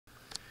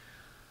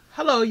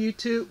Hello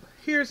YouTube,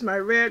 here's my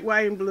red,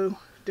 white, and blue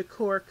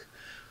decor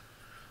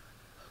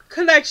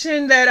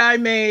collection that I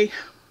made.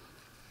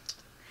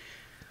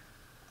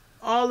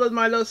 All of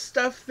my little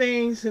stuffed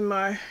things in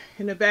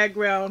the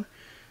background.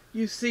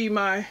 You see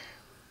my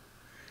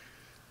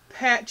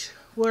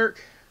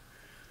patchwork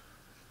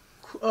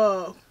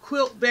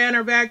quilt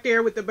banner back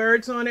there with the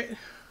birds on it.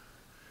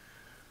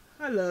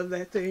 I love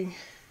that thing.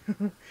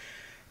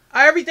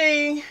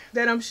 Everything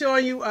that I'm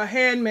showing you are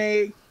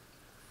handmade.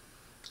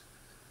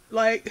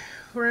 Like,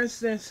 for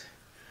instance,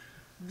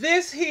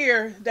 this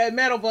here, that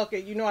metal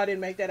bucket, you know I didn't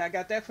make that. I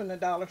got that from the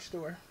dollar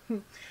store.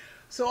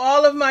 So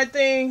all of my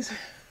things,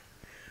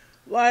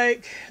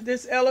 like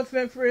this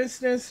elephant, for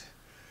instance,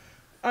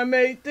 I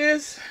made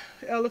this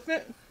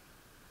elephant.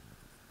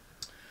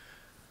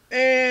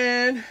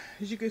 And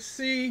as you can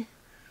see,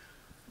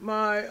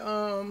 my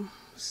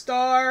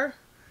star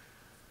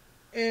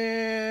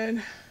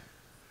and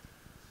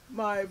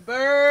my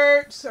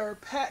birds are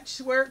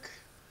patchwork.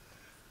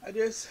 I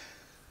just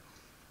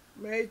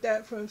made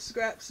that from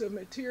scraps of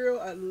material.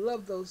 I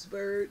love those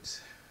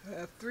birds. I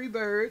have 3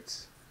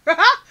 birds.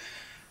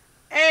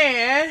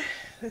 And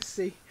let's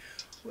see,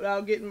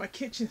 without getting my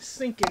kitchen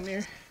sink in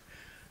there.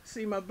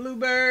 See my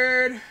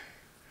bluebird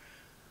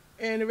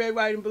and the red,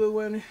 white, and blue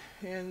one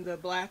and the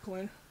black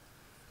one.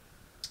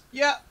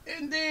 Yep,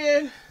 and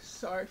then,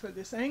 sorry for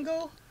this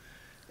angle.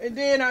 And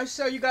then I'll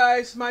show you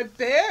guys my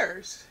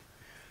bears.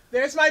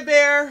 There's my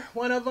bear,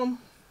 one of them.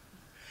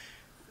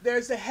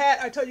 There's the hat.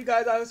 I told you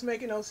guys I was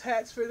making those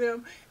hats for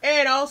them.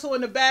 And also in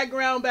the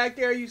background back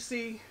there, you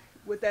see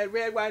with that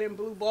red, white, and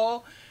blue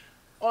ball.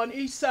 On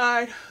each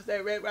side,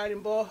 that red, white,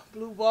 and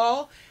blue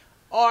ball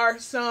are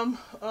some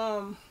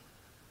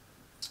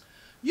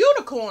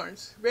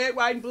unicorns. Red,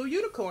 white, and blue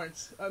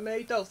unicorns. I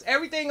made those.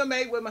 Everything I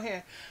made with my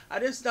hand. I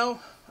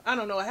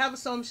don't know. I have a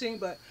sewing machine,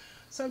 but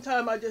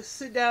sometimes I just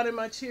sit down in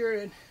my chair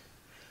and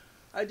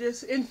I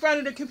just, in front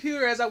of the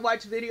computer as I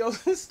watch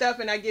videos and stuff,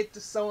 and I get to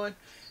sewing,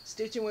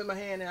 stitching with my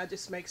hand, and I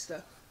just make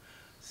stuff.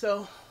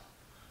 So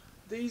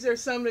these are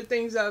some of the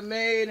things I've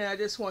made, and I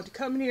just want to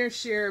come in here and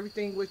share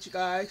everything with you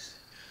guys.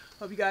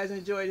 Hope you guys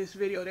enjoy this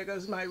video. There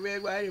goes my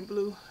red, white, and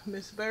blue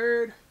Miss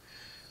Bird.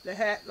 The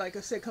hat, like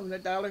I said, comes in the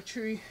Dollar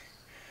Tree.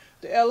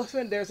 The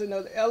elephant, there's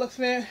another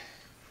elephant.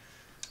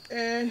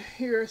 And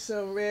here are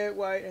some red,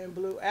 white, and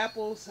blue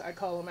apples. I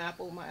call them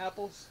my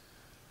apples.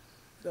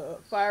 The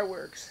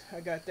fireworks, I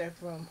got that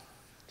from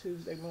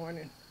Tuesday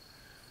morning.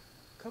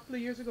 A couple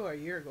of years ago, or a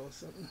year ago or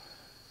something.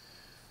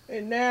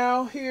 And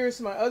now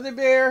here's my other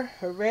bear,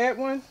 a red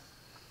one.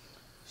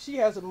 She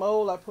has a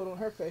mole I put on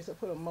her face. I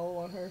put a mole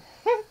on her.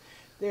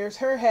 There's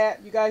her hat.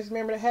 You guys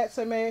remember the hats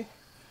I made?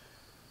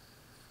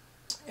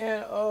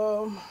 And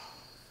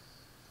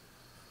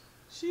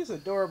she's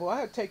adorable.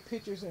 I have to take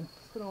pictures and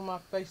put on my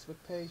Facebook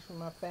page for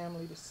my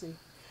family to see.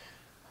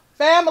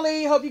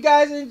 Family, hope you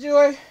guys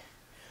enjoy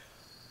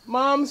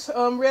Mom's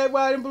red,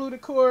 white, and blue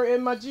decor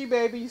and my G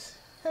babies.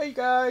 Hey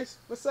guys,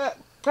 what's up?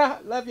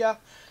 Love y'all.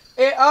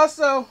 And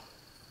also,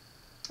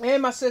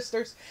 and my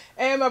sisters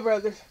and my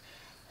brothers.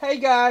 Hey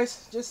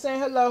guys, just saying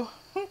hello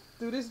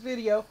through this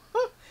video.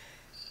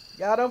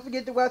 Y'all don't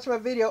forget to watch my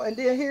video. And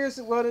then here's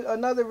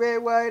another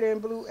red, white,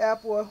 and blue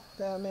apple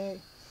that I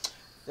made.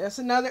 That's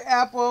another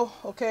apple.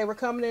 Okay, we're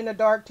coming into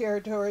dark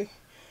territory.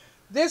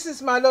 This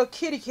is my little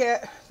kitty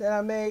cat that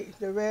I made.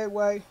 The red,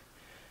 white,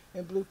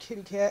 and blue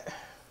kitty cat.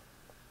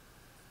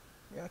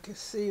 Y'all can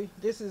see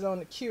this is on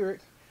the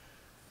Keurig.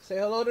 Say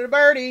hello to the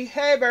birdie.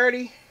 Hey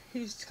birdie.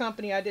 He's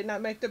company. I did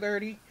not make the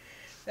birdie.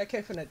 That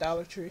came from the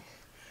Dollar Tree.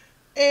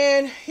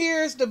 And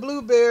here's the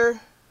blue bear.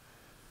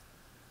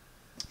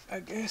 I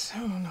guess,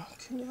 I don't know.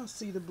 Can y'all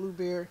see the blue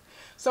bear?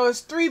 So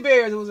it's 3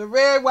 bears. It was a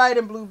red, white,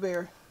 and blue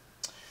bear.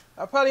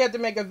 I'll probably have to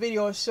make a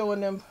video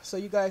showing them so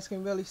you guys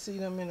can really see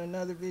them in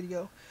another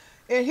video.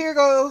 And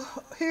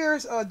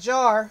here's a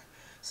jar.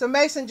 Some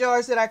mason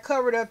jars that I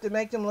covered up to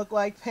make them look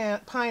like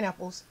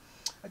pineapples.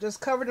 I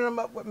just covered them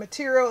up with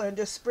material and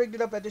just sprigged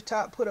it up at the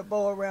top, put a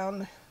bow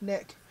around the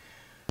neck.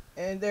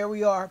 And there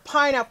we are,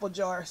 pineapple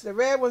jars. The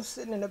red one's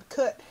sitting in the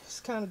cut. It's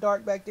kind of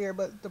dark back there,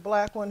 but the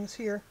black one is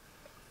here.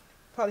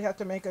 Probably have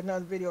to make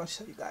another video and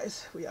show you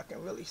guys where y'all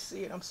can really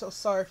see it. I'm so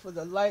sorry for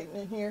the lighting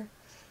in here.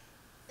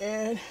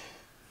 And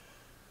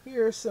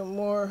here's some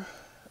more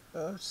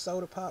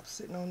soda pops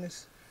sitting on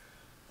this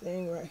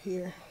thing right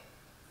here.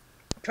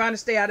 I'm trying to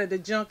stay out of the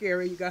junk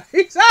area, you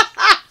guys.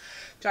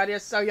 Try to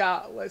show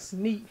y'all what's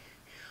neat.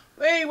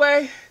 But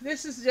anyway,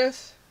 this is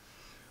just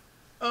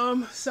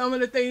some of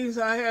the things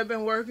I have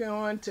been working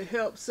on to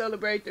help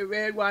celebrate the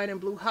red, white, and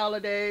blue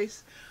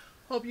holidays.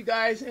 Hope you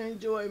guys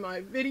enjoy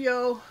my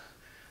video.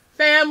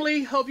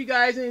 Family, hope you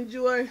guys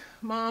enjoy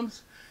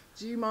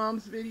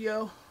G-Mom's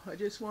video. I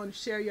just want to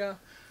share y'all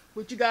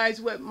with you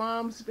guys what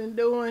Mom's been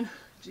doing.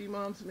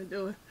 G-Mom's been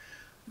doing.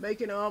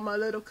 Making all my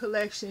little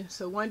collection.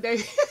 So one day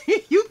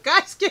you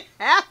guys can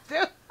have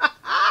them.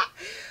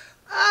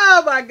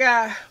 Oh my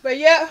God. But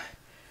yeah,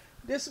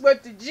 this is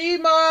what the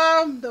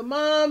G-Mom, the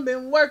mom,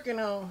 been working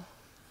on.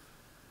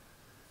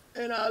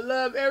 And I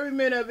love every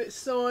minute of it,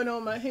 sewing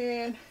on my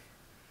hand.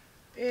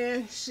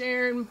 and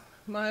sharing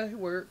my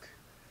work.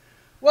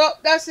 Well,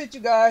 that's it, you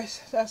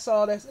guys. That's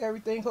all. That's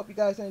everything. Hope you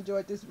guys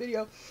enjoyed this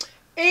video.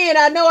 And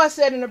I know I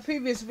said in a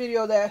previous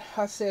video that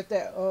I said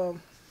that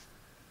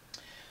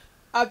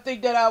I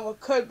think that I will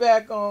cut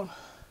back on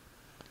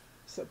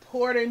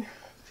supporting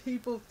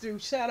people through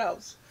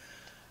shout-outs.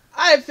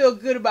 I didn't feel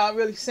good about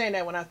really saying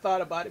that when I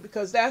thought about it,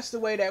 because that's the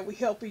way that we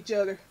help each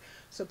other,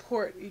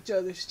 support each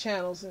other's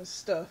channels and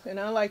stuff. And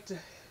I like to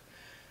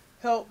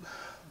help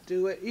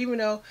do it, even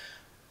though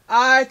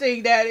I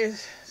think that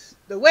is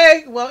the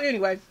way. Well,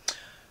 anyway,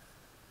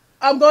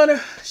 I'm going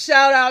to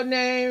shout out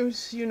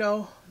names. You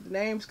know, the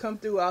names come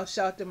through, I'll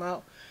shout them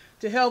out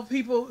to help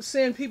people,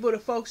 send people to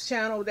folks'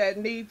 channel that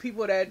need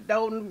people that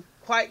don't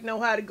quite know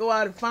how to go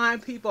out and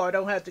find people or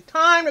don't have the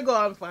time to go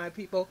out and find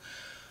people.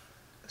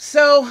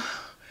 So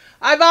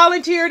I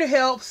volunteer to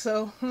help,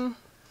 so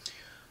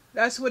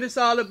that's what it's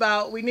all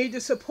about. We need to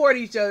support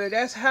each other.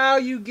 That's how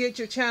you get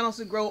your channels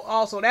to grow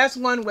also. That's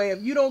one way.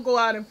 If you don't go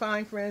out and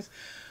find friends,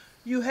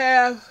 you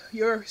have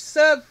your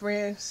sub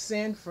friends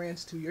send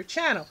friends to your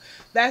channel.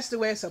 That's the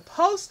way it's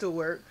supposed to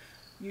work.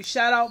 You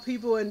shout out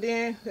people and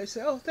then they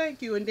say, oh,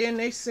 thank you. And then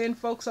they send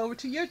folks over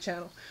to your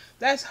channel.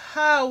 That's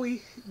how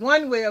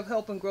one way of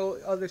helping grow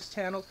others'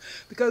 channels,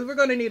 because we're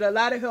going to need a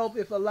lot of help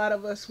if a lot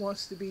of us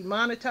wants to be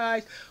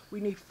monetized.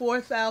 We need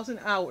 4,000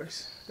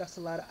 hours. That's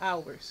a lot of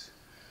hours.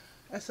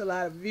 That's a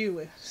lot of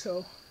viewing.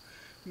 So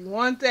if you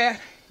want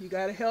that, you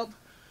got to help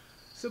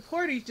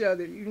support each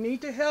other. You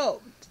need to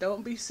help.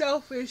 Don't be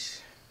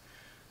selfish.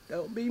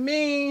 Don't be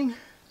mean.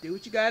 Do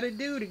what you got to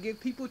do to get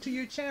people to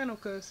your channel,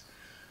 because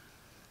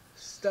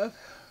stuff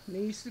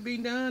needs to be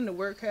done. The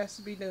work has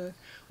to be done.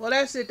 Well,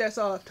 that's it. That's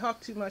all. I've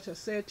talked too much. I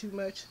said too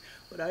much.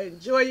 But I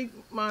enjoy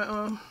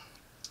my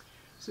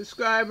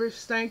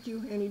subscribers. Thank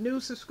you. Any new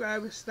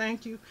subscribers,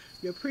 thank you.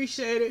 You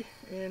appreciate it.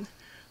 And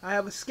I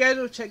have a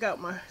schedule. Check out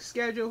my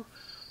schedule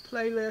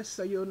playlist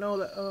so you'll know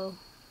the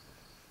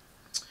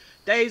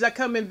days I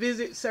come and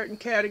visit certain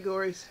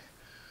categories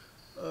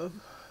of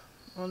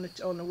on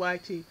the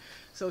YT.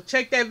 So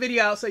check that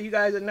video out so you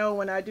guys will know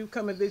when I do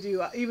come and visit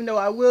you. Even though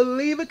I will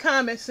leave a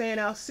comment saying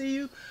I'll see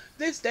you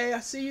this day,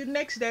 I'll see you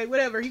next day,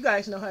 whatever. You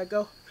guys know how it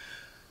go.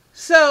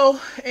 So,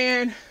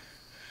 and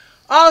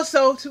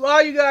also to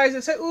all you guys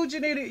that say, ooh,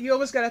 Janita, you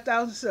almost got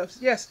 1,000 subs.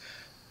 Yes,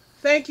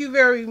 thank you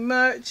very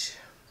much.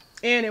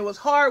 And it was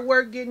hard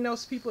work getting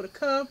those people to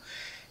come.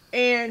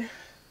 And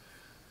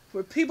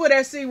for people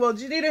that see, well,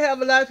 Janita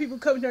have a lot of people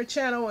coming to her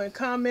channel and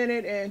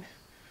commented and,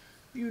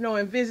 you know,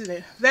 and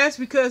visiting. That's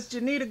because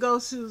Janita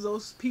goes to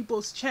those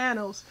people's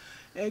channels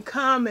and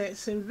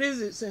comments and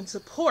visits and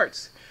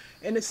supports.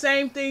 And the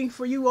same thing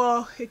for you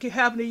all, it can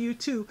happen to you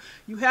too.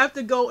 You have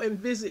to go and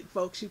visit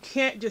folks. You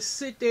can't just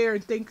sit there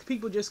and think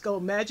people just go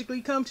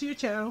magically come to your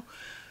channel.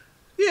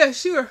 Yeah,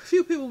 sure, a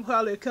few people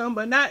probably come,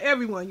 but not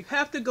everyone. You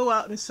have to go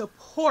out and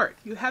support.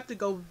 You have to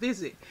go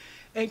visit.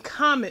 And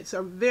comments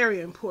are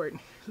very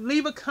important.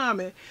 Leave a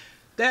comment.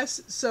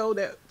 That's so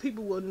that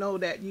people will know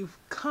that you've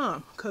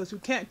come, because we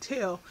can't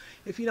tell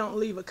if you don't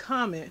leave a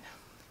comment.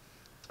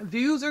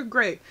 Views are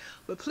great,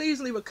 but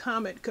please leave a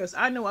comment, because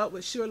I know I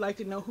would sure like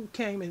to know who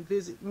came and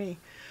visit me,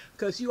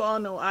 because you all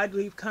know I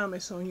leave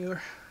comments on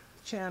your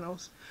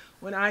channels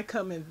when I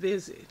come and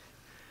visit.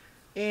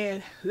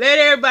 And let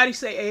everybody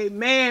say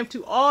amen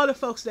to all the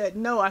folks that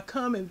know I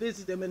come and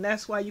visit them, and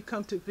that's why you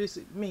come to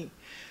visit me.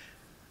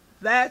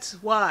 That's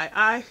why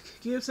I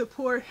give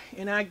support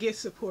and I get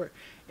support.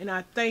 And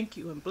I thank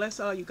you and bless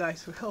all you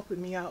guys for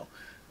helping me out,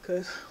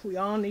 because we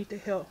all need the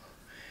help.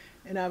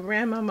 And I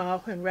ran my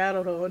mouth and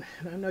rattled on,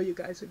 and I know you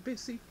guys are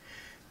busy.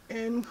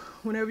 And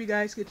whenever you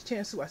guys get a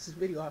chance to watch this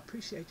video, I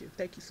appreciate you.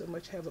 Thank you so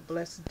much. Have a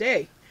blessed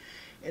day.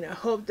 And I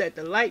hope that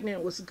the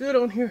lightning was good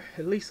on here,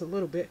 at least a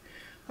little bit.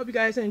 Hope you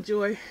guys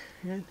enjoy.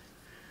 And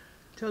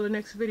until the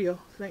next video,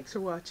 thanks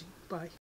for watching. Bye.